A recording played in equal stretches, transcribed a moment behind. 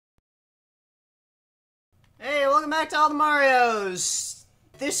back to all the Marios.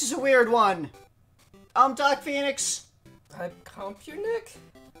 This is a weird one. I'm Doc Phoenix. I'm Compunic?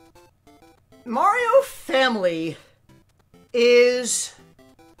 Mario Family is...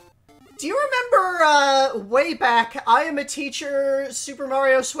 Do you remember, way back, I Am a Teacher, Super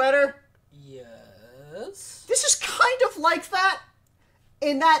Mario Sweater? Yes. This is kind of like that,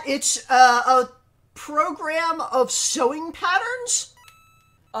 in that it's, a program of sewing patterns.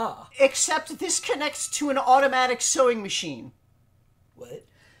 Except this connects to an automatic sewing machine. What?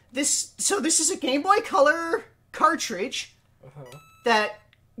 This is a Game Boy Color cartridge that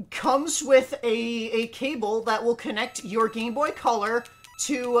comes with a cable that will connect your Game Boy Color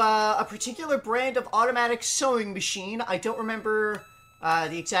to a particular brand of automatic sewing machine. I don't remember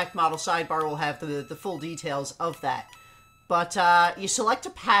the exact model. Sidebar will have the full details of that. But you select a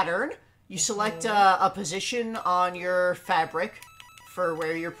pattern, you select a position on your fabric for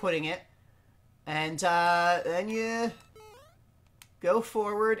where you're putting it, and then you go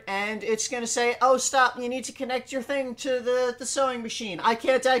forward, and it's going to say, oh, stop, you need to connect your thing to the sewing machine. I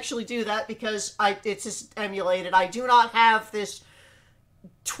can't actually do that because it's just emulated. I do not have this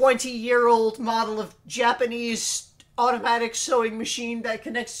 20-year-old model of Japanese automatic sewing machine that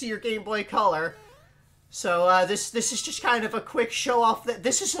connects to your Game Boy Color. So this is just kind of a quick show-off that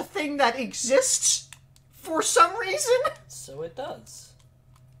this is a thing that exists for some reason. So it does.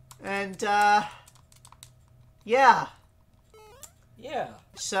 And, yeah. Yeah.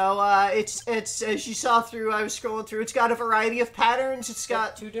 So, it's, as you saw through, I was scrolling through, it's got a variety of patterns. It's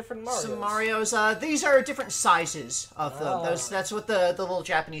got two different Marios. Some Marios. These are different sizes of them. That's what the little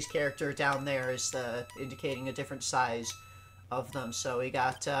Japanese character down there is indicating a different size of them. So we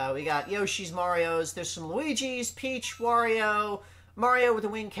got Yoshi's Marios. There's some Luigi's, Peach, Wario, Mario with a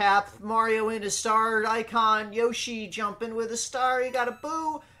wing cap, Mario in a star icon, Yoshi jumping with a star. You got a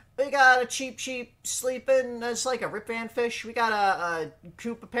Boo. We got a Cheep sleeping. That's like a Rip Van Fish. We got a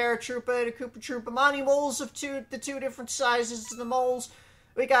Koopa Paratroopa and a Koopa Troopa Monty moles of the two different sizes of the moles.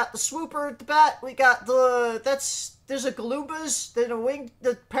 We got the Swooper, the Bat. We got there's a Galoombas, then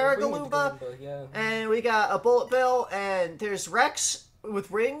the Paragaloomba, yeah. And we got a Bullet Bill, and there's Rex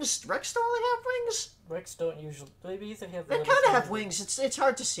with wings. Rex don't really have wings? Rex don't usually. Maybe they have. They kind of have wings. It's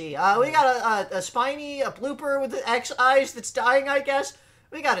hard to see. We got a Spiny, a Blooper with the X eyes that's dying, I guess.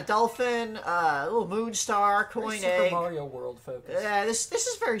 We got a dolphin, a little moon star, coin egg. Super Mario World focus. Yeah, this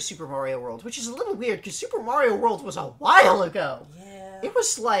is very Super Mario World, which is a little weird because Super Mario World was a while ago. Yeah. It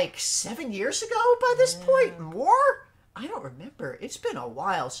was like 7 years ago by this point. More? I don't remember. It's been a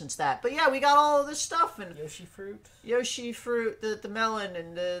while since that. But yeah, we got all of this stuff and Yoshi fruit, the melon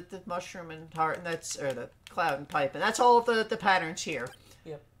and the mushroom and heart, and the cloud and pipe, and that's all of the patterns here.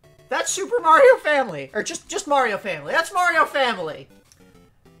 Yep. That's Super Mario Family, or just Mario Family. That's Mario Family.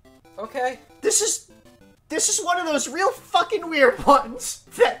 Okay. This is one of those real fucking weird ones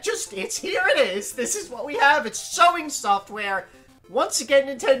that it's here it is. This is what we have. It's sewing software. Once again,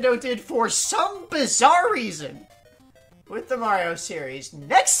 Nintendo did for some bizarre reason with the Mario series.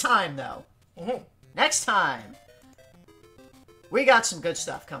 Next time, though. Next time. We got some good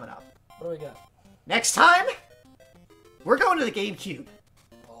stuff coming up. What do we got? Next time, we're going to the GameCube.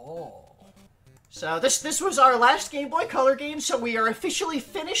 Oh. So this was our last Game Boy Color game, so we are officially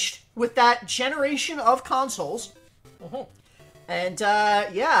finished with that generation of consoles. And,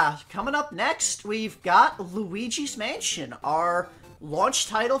 yeah, coming up next, we've got Luigi's Mansion, our launch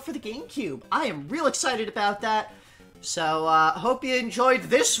title for the GameCube. I am real excited about that. So, hope you enjoyed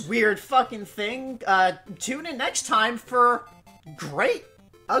this weird fucking thing. Tune in next time for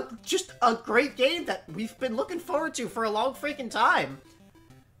just a great game that we've been looking forward to for a long freaking time.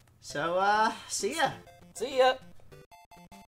 So, see ya. See ya.